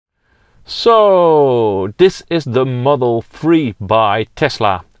So this is the Model 3 by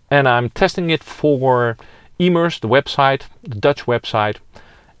Tesla, and I'm testing it for Immers, the website, the Dutch website,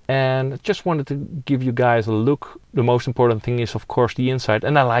 and just wanted to give you guys a look. The most important thing is of course the inside,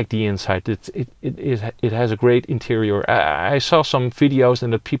 and I like the inside. It has a great interior. I saw some videos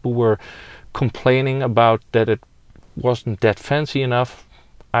and that people were complaining about that it wasn't that fancy enough.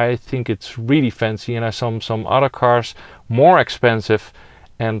 I think it's really fancy, and I saw some other cars more expensive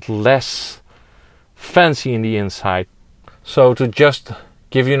and less fancy in the inside. So to just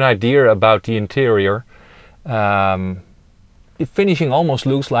give you an idea about the interior, the finishing almost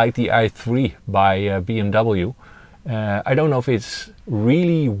looks like the i3 by BMW. I don't know if it's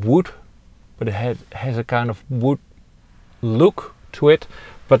really wood, but it has a kind of wood look to it,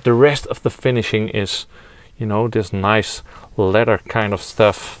 but the rest of the finishing is, you know, this nice leather kind of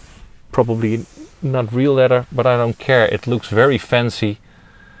stuff. Probably not real leather, but I don't care. It looks very fancy.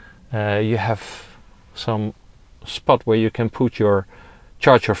 You have some spot where you can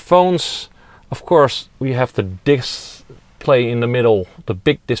charge your phones. Of course, we have the display in the middle, the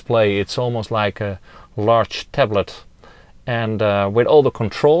big display. It's almost like a large tablet, and with all the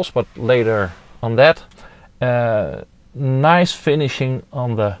controls, but later on that. Nice finishing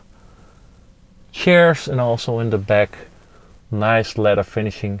on the chairs and also in the back. Nice leather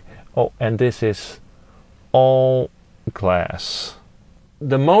finishing. Oh, and this is all glass.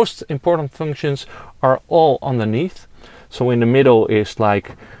 The most important functions are all underneath. So in the middle is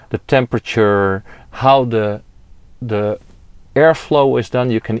like the temperature, how the airflow is done.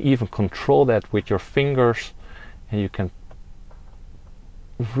 You can even control that with your fingers, and you can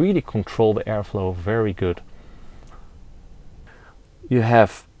really control the airflow very good. You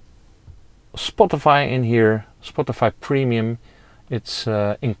have Spotify in here, Spotify Premium. It's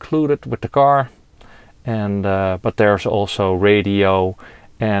included with the car. And but there's also radio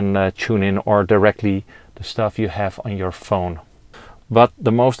and tune in, or directly the stuff you have on your phone. But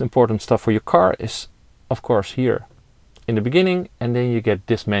the most important stuff for your car is of course here in the beginning, and then you get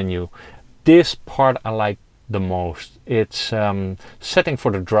this menu. This part I like the most. It's setting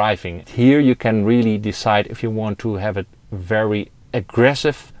for the driving. Here you can really decide if you want to have it very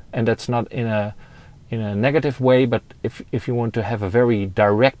aggressive, and that's not in a negative way, but if you want to have a very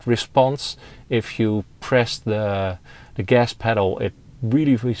direct response, if you press the gas pedal, it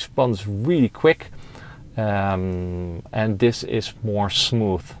really responds really quick, and this is more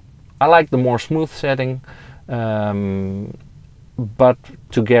smooth. I like the more smooth setting, but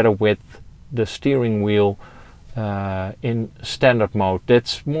together with the steering wheel in standard mode,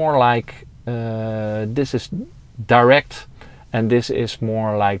 that's more like this is direct. And this is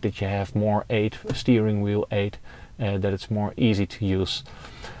more like that you have more aid, steering wheel aid, that it's more easy to use.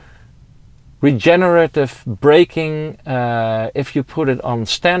 Regenerative braking, if you put it on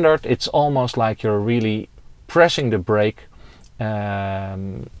standard, it's almost like you're really pressing the brake.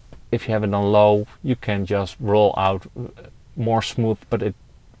 If you have it on low, you can just roll out more smooth, but it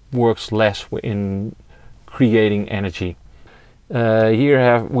works less in creating energy.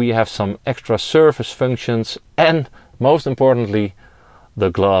 Here we have some extra service functions, and most importantly, the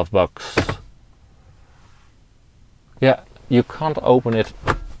glove box. Yeah, you can't open it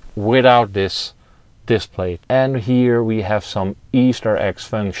without this display. And here we have some Easter eggs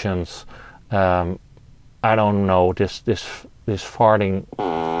functions. I don't know, this farting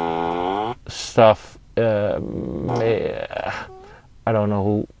stuff. I don't know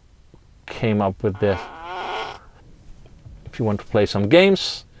who came up with this. If you want to play some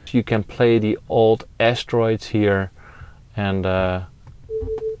games, you can play the old asteroids here. And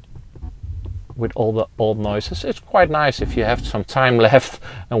with all the old noises, it's quite nice if you have some time left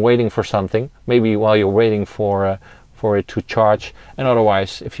and waiting for something. Maybe while you're waiting for it to charge. And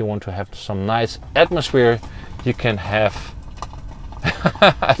otherwise, if you want to have some nice atmosphere, you can have.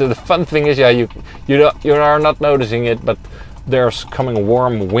 The fun thing is, yeah, you are not noticing it, but there's coming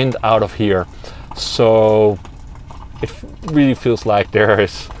warm wind out of here, so it really feels like there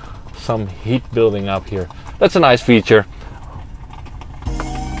is some heat building up here. That's a nice feature.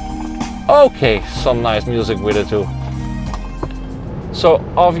 Okay, some nice music with it too. So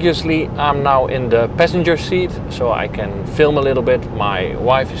obviously I'm now in the passenger seat, so I can film a little bit. My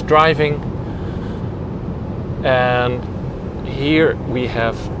wife is driving, and here we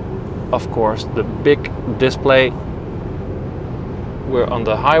have, of course, the big display. We're on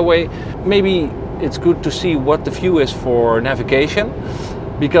the highway. Maybe it's good to see what the view is for navigation,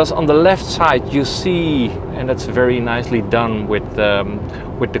 because on the left side you see, and that's very nicely done with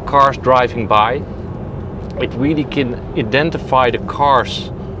the cars driving by. It really can identify the cars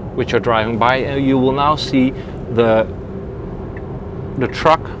which are driving by, and you will now see the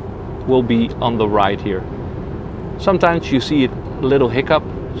truck will be on the right here. Sometimes you see it a little hiccup,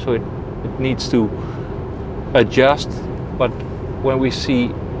 so it needs to adjust, but when we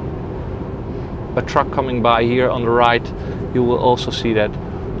see a truck coming by here on the right, you will also see that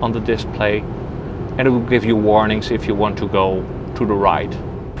on the display, and it will give you warnings if you want to go to the right.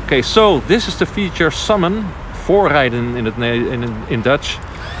 Okay, so this is the feature summon, voorrijden in Dutch,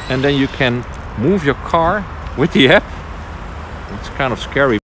 and then you can move your car with the app. It's kind of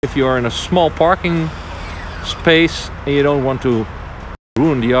scary. If you are in a small parking space and you don't want to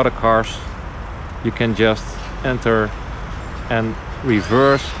ruin the other cars, you can just enter and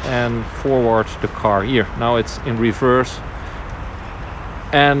reverse and forward the car. Here, now it's in reverse.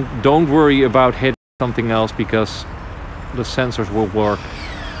 And don't worry about hitting something else, because the sensors will work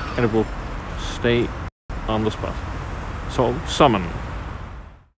and it will stay on the spot. So summon.